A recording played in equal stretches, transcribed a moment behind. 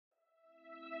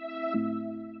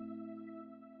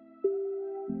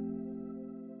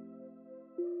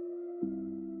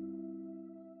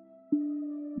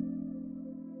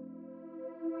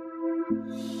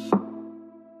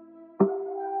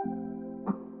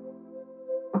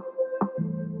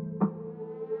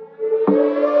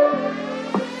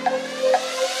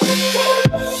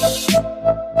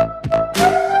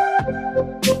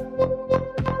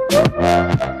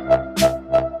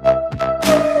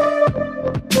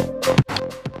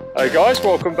Hey guys,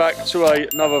 welcome back to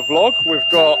another vlog. We've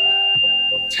got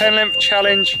 10 length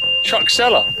challenge Chuck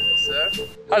Seller. Yes, sir.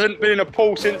 Hasn't been in a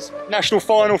pool since national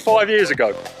final 5 years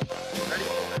ago.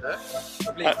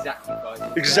 Probably exactly 5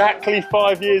 years. Exactly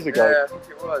 5 years ago. Yeah, I think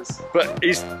it was. But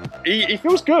he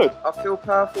feels good. I feel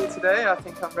powerful today. I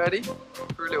think I'm ready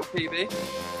for a little PB.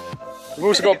 We've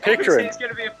also got Pickering. It's going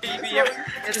to be a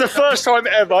PB. It's the first time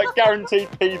ever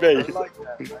guaranteed PB. I like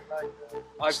that. I like that.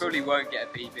 I probably won't get a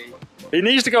PB. He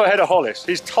needs to go ahead of Hollis.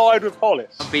 He's tied with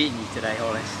Hollis. I'm beating you today,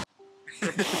 Hollis.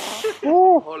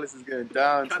 Hollis is going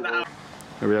down today.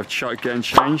 Here we have Chuck getting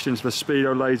changed into the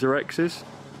Speedo Laser X's.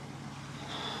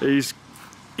 He's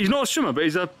not a swimmer, but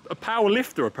he's a power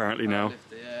lifter apparently now.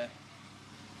 Lifter, yeah.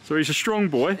 So he's a strong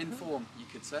boy. In form, you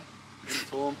could say. In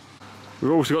form.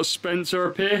 We've also got Spencer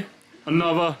up here,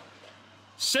 another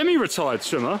semi-retired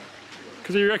swimmer,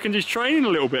 because he reckons he's training a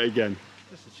little bit again.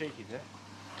 Just a cheeky bit.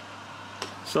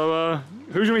 So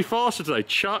who's going to be faster today,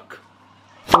 Chuck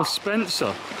or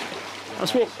Spencer?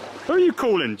 That's what. Who are you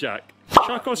calling, Jack?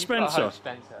 Chuck or Spencer?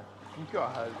 Spencer. You've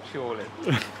got to hope, surely.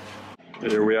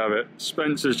 Here we have it.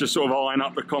 Spencer's just sort of eyeing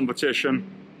up the competition.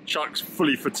 Chuck's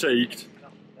fully fatigued.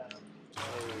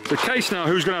 The case now,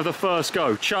 who's going to have the first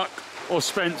go? Chuck or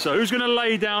Spencer? Who's going to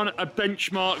lay down a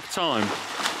benchmark time?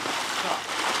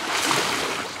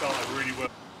 Started really well.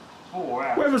 4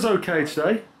 hours. Weather's okay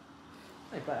today.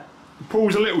 Ain't bad. The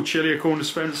pool's a little chilly according to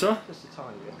Spencer. Just a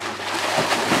tiny bit.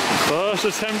 First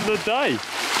attempt of the day.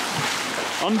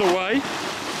 Underway.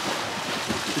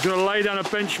 He's going to lay down a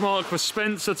benchmark for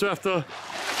Spencer to have to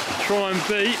try and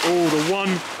beat. Oh, the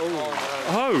one.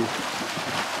 Oh.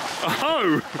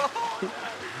 Oh.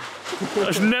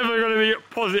 That's never going to be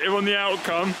positive on the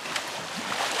outcome. He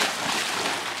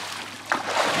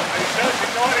turned to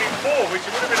 19.4, which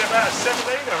would have been about a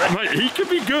 17, I reckon. Mate, he could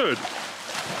be good.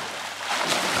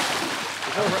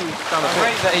 I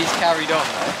rate that he's carried on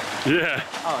though. Yeah.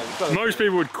 Oh, most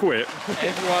people would quit.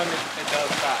 everyone does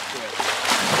that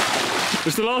quit.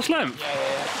 It's the last length. Yeah.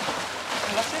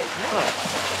 And that's it, isn't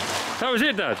it? That was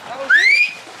it, Dad. That was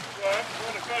it. Well,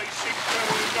 one of 36,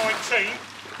 one of 19.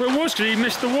 Well, it was because he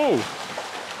missed the wall.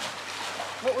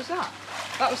 What was that?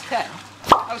 That was 10.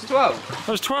 That was 12.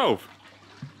 That was 12.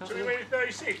 So he went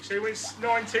 36, so he went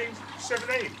 19,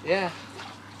 17. Yeah.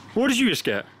 What did you just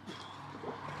get?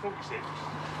 46.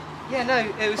 Yeah, no,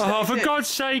 it was. Oh, for God's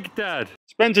sake, Dad.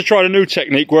 Spencer tried a new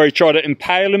technique where he tried to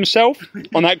impale himself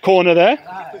on that corner there.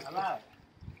 I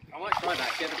might try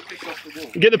that. Get the push off the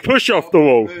wall. Get the push off the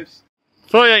wall.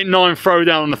 38.9 throw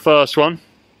down on the first one.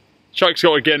 Chuck's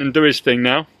got to get in and do his thing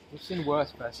now. We've seen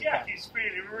worse person. Jack is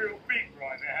feeling real big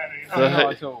right now, I'm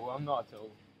not at all. I'm not at all.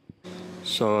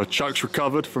 So Chuck's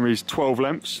recovered from his 12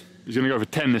 lengths. He's going to go for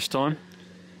 10 this time.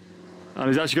 And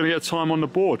he's actually going to get a time on the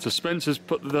board. So Spencer's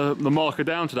put the marker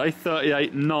down today,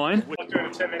 38.9. We're doing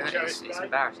a 10 minute challenge It's today.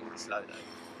 embarrassingly slow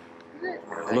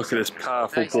though. Look at this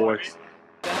powerful boy.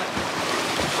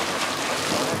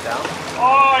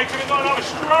 Oh, he could have got another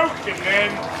stroke in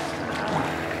then.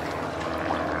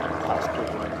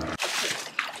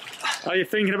 How are you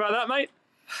thinking about that, mate?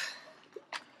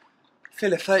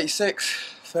 Feel it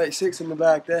 36 in the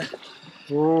bag there.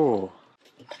 Oh.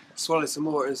 Swallowed some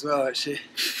water as well actually.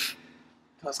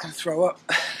 I was going to throw up.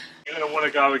 You're going to want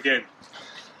to go again.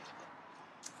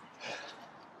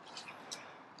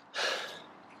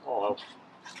 Oh, well.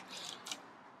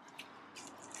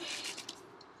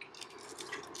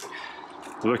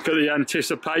 Look at the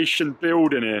anticipation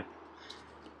building here.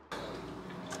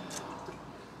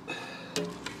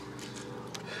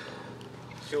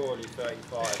 Surely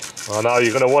 35. I know,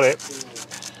 you're going to want it.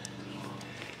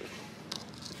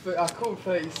 But I called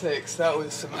 36, that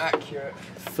was some accurate.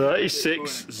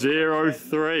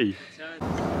 36.03.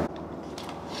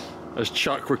 As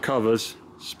Chuck recovers,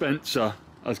 Spencer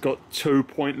has got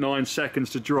 2.9 seconds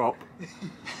to drop.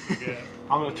 Yeah.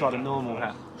 I'm going to try the normal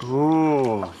hat.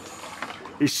 Oh.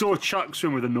 He saw Chuck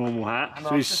swim with a normal hat,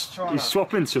 so he's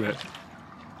swapping to it.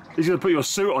 He's going to put your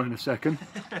suit on in a second.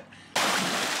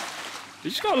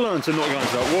 You just got to learn to not go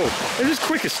into that wall. This is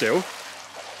quicker still.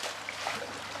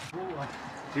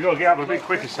 You've got to get up a bit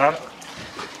quicker, son.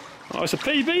 Oh, it's a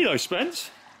PB though,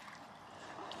 Spence.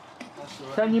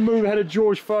 Can you move ahead of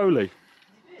George Foley?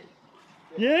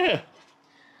 Yeah.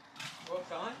 What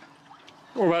time?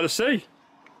 We're about to see.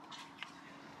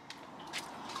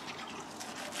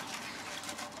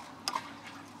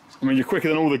 I mean, you're quicker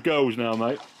than all the girls now,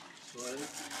 mate.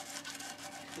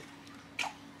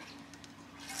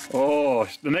 Oh,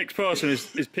 the next person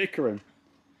is Pickering.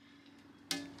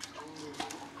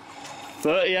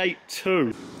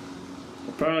 38.2.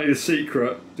 Apparently the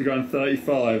secret to going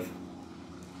 35.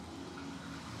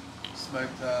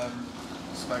 Smoked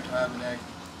Smoked ham and egg.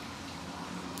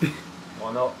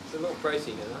 Why not? It's a little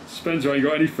protein in that. Spencer, ain't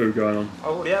got any food going on. I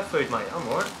already have food, mate. I'm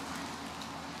alright.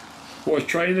 What was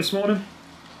training this morning?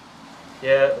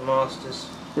 Yeah, the Masters.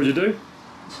 What'd you do?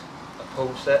 A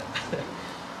pool set.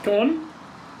 Come on.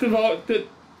 Give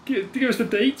us the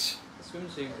deets. The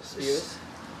swimsuit viewers.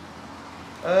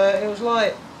 It was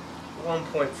like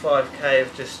 1.5k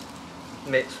of just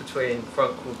mix between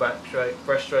front crawl, backstroke,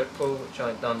 breaststroke pull, which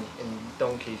I ain't done in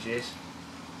donkey's years.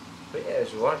 But yeah,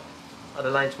 it was alright. I had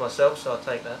a lane to myself, so I'll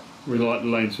take that. We like the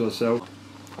lane to ourselves.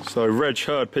 So Reg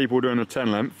heard people doing a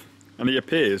 10 length and he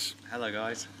appears. Hello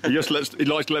guys. He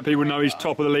likes to let people know he's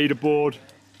top of the leaderboard.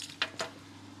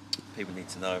 People need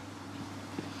to know.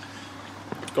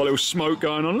 Got a little smoke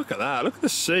going on. Look at that. Look at the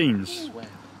scenes. We're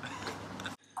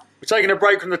taking a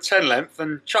break from the 10 length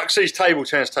and Chuck sees table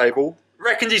tennis table.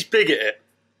 Reckons he's big at it.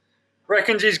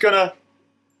 Reckons he's gonna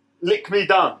lick me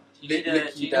down.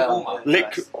 Lick you down.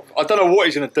 I don't know what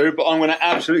he's gonna do, but I'm gonna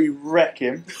absolutely wreck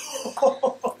him.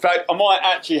 In fact, I might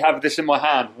actually have this in my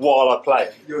hand while I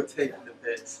play. You're taking the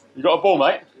bits. You got a ball,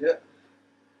 mate? Yeah.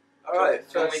 Alright,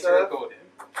 Do you want me to record it?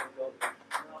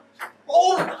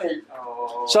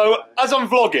 Oh! So, as I'm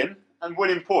vlogging and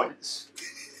winning points,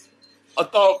 I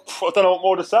don't know what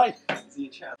more to say.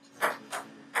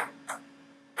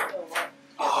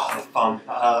 Oh, the fun.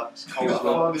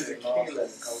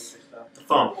 The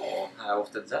fun. How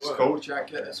often is that? It's cool.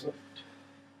 Jacket as well.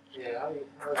 Yeah,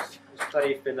 how's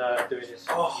Dave been doing his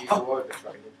usual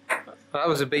overtraining? That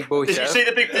was a big boy Did you see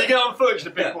the big? Did you get on footage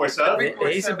the big boy, sir?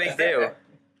 He's a big deal.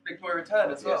 Big boy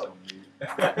return as well.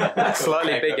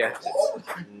 Slightly bigger.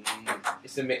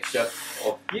 It's a mixture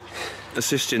of...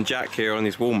 Assisting Jack here on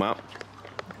his warm-up.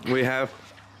 We have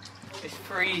It's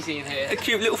freezing in here. a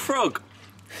cute little frog.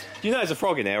 You know there's a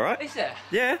frog in there, right? Is there?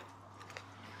 Yeah.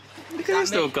 Look at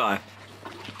this little guy.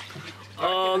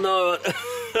 Oh no.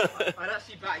 I'd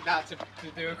actually back that to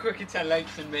do a quicker 10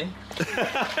 lengths than me.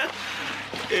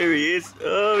 Here he is.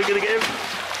 Oh, we're gonna get him.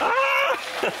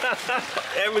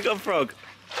 Ah! There we got a frog.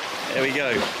 There we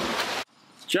go.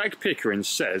 Jack Pickering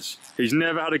says he's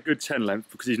never had a good 10 length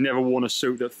because he's never worn a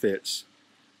suit that fits.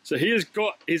 So he has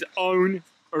got his own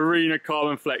Arena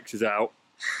Carbon Flexes out.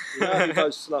 You know, you go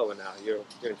slower now. You're in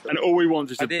trouble. And all he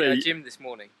wants is to I did at beat. gym this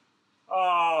morning.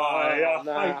 Oh, yeah.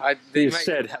 no. I He did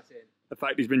said the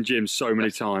fact he's been gymmed so many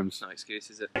times. No excuse,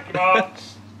 is it?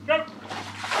 Marks. Go.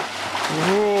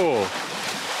 Oh,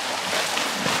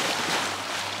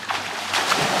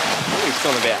 He's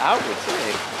gone a bit outwards, isn't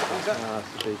he?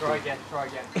 Try again, try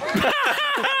again.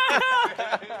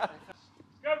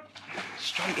 Go.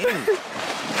 Straight in.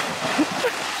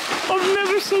 I've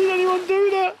never seen anyone do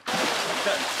that.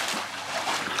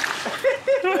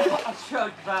 I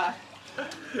choked bad.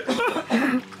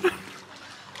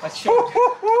 I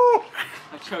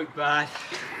choked bad.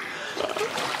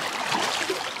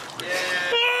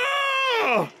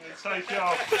 Oh! Take it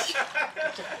off.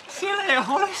 See you later,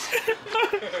 Hollis.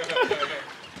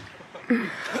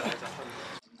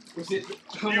 Was it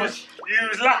how much? You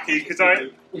was lucky because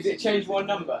Was it changed one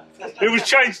number? it was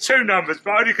changed 2 numbers,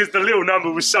 but only because the little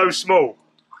number was so small.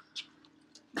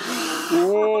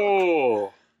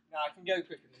 Whoa! No, I can go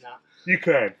quicker than that. You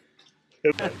can.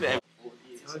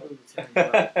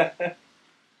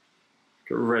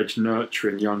 Got Reg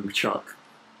nurturing young Chuck.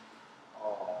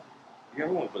 You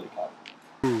ever want a bully cat?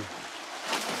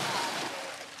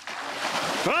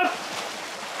 Up!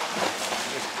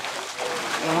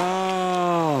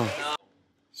 Oh.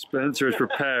 Spencer is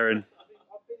preparing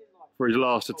for his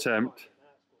last attempt.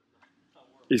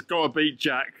 He's got to beat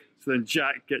Jack, so then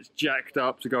Jack gets jacked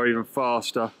up to go even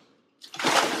faster.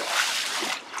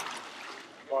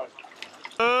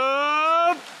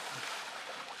 Up!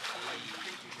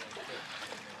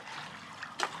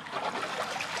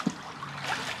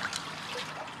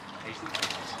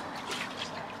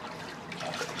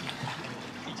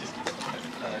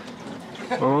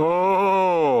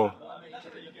 Oh!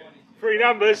 3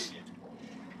 numbers.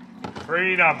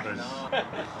 3 numbers.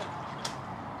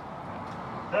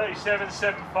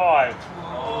 37.75.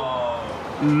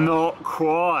 Not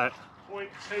quite.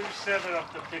 0.27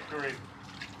 off the Pickering.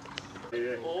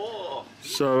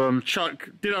 So Chuck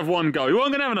did have one go. He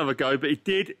wasn't going to have another go, but he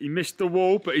did. He missed the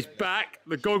wall, but he's back.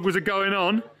 The goggles are going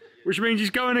on, which means he's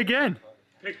going again.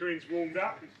 Pickering's warmed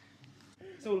up.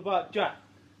 It's all about Jack.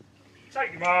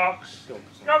 Take your marks. Go.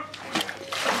 Up.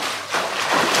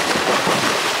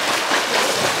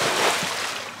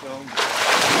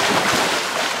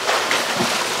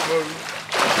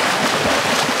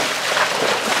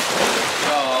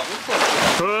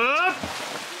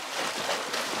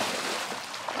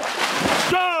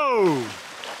 Go!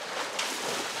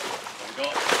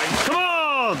 Come on!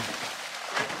 on!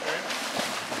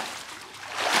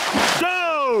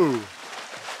 Go!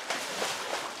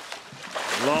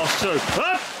 Last two.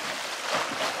 Up!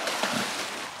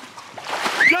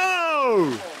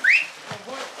 Go!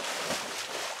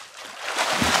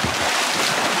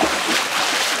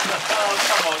 Oh,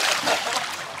 come on.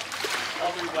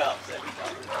 I'll be well upset.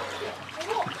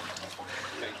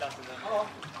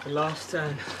 The last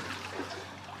turn.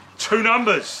 2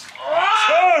 numbers.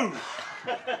 2!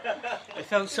 It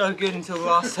felt so good until the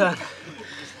last turn.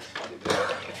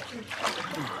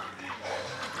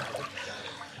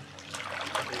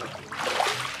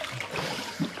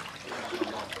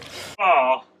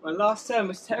 My last turn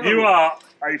was terrible. You are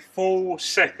a full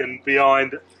second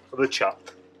behind the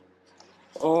Chuck.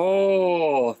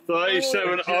 Oh,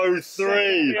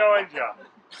 37.03. Behind you.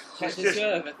 I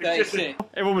deserve a 36.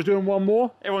 Everyone was doing one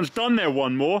more. Everyone's done their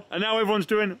one more. And now everyone's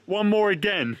doing one more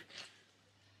again.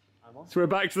 So we're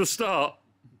back to the start.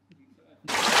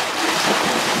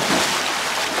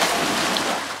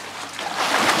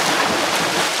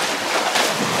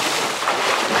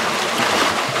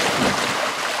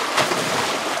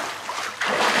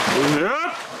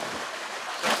 Yep.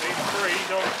 3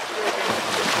 on.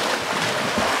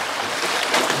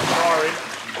 Firing.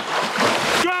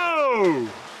 Go!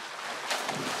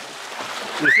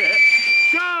 That's it.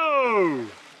 Go!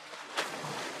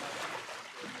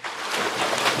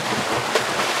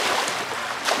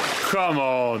 Come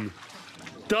on.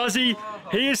 Does he?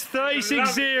 He is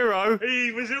 36.0.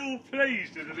 He was all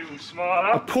pleased with a little smile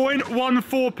A up.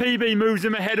 0.14 PB moves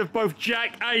him ahead of both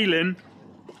Jack Aylen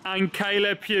and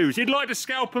Caleb Hughes. He'd like to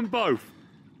scalp them both.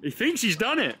 He thinks he's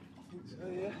done it.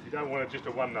 You don't want just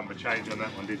a 1 number change on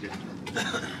that one, did you?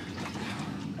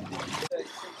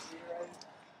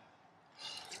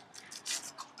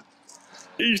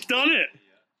 He's done it.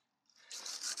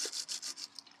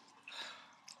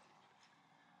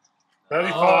 Oh,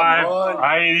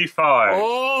 35, 85.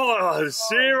 Oh,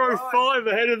 0.5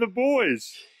 ahead of the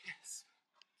boys.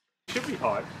 Should be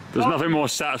high. There's nothing more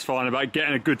satisfying about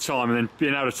getting a good time and then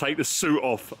being able to take the suit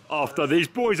off after. These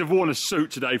boys have worn a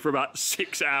suit today for about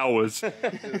 6 hours.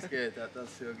 Feels good, that does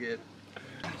feel good.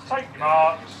 Take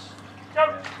marks.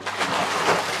 Go.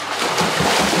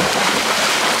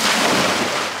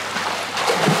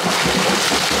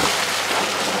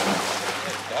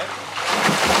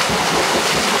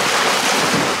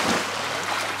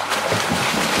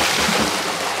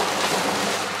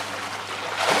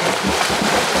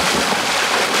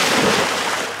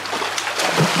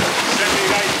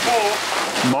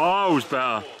 Miles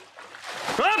better.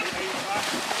 Up!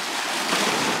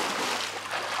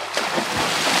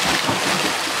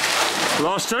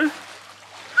 Last two.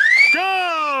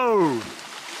 Go!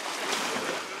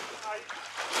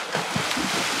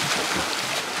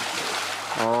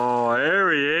 Oh,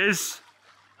 here he is.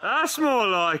 That's more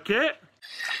like it.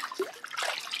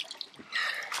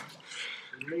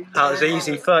 That was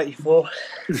easy, 34.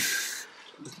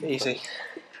 Easy.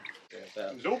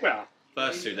 It was all better.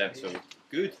 First 2 then, so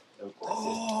good.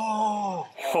 Oh,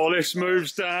 Hollis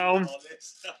moves down.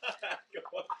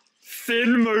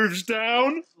 Finn moves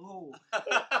down.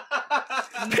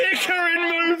 Pickering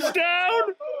moves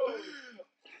down.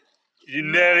 You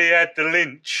nearly had the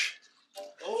lynch.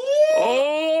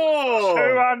 Oh!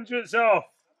 200's off.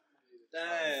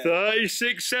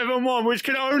 36.71, which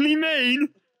can only mean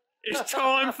it's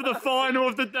time for the final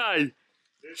of the day.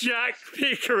 Jack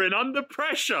Pickering under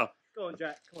pressure. Go on,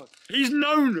 Jack, come on. He's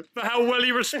known for how well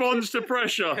he responds to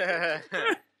pressure.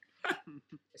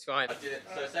 It's fine.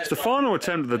 It's the final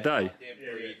attempt of the day.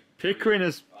 Pickering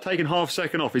has taken half a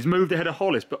second off. He's moved ahead of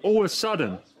Hollis, but all of a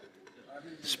sudden,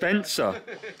 Spencer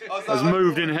has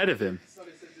moved in ahead of him.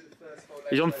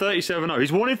 He's on 37.0.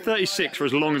 He's wanted 36 for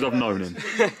as long as I've known him.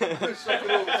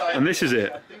 And this is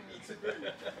it.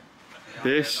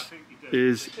 This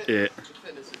is it.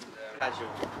 Casual.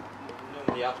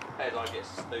 Normally up head I get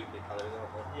stupid colours,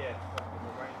 aren't they? Yeah.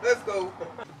 Let's go.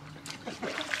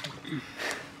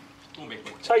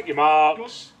 Take your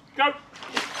marks. Go. Oh,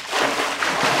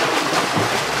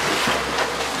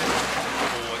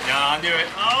 no, I knew it.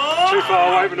 Oh! Too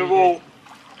far away from the wall.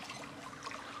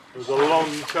 It was a long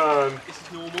turn. This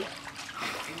is normal.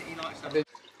 He likes that.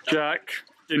 Jack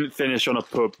didn't finish on a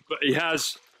pub, but he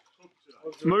has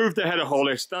moved ahead of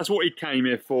Hollis. That's what he came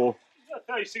here for.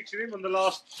 36 of him on the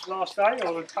last day,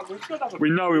 or We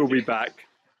know he'll be back.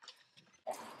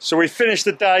 So we finished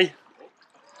the day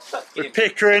with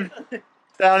Pickering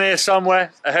down here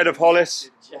somewhere ahead of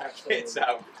Hollis. It's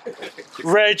out.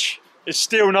 Reg is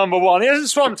still number 1. He hasn't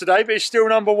swum today, but he's still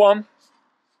number 1.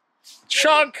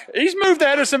 Chuck, he's moved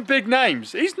ahead of some big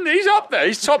names. He's up there.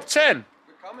 He's top 10.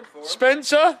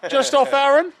 Spencer, just off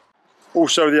Aaron.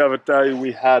 Also the other day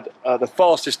we had the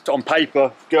fastest on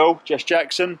paper girl, Jess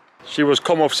Jackson. She was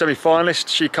Commonwealth semi-finalist.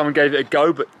 She come and gave it a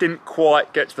go, but didn't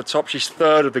quite get to the top. She's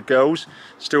third of the girls,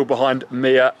 still behind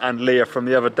Mia and Leah from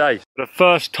the other day. The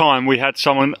first time we had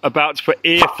someone about to put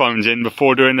earphones in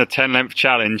before doing the 10 length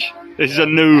challenge. This is a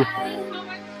new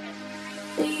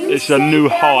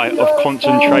high of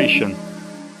concentration.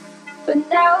 But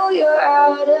now you're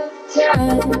out of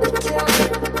time,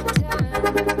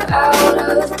 out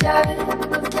of time.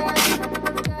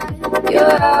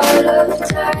 You're out of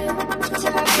time,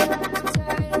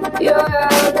 you're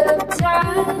out of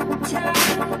time,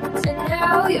 and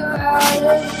now you're out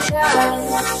of time.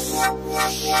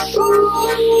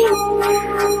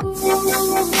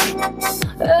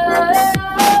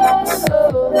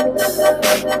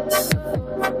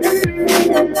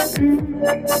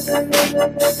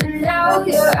 Now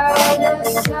you're out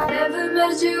of time. Never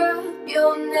measure up,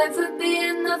 you'll never be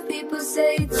enough. People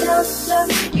say tough love,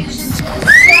 you should just stop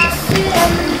it. I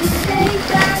really take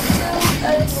that to a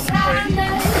time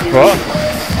that you What?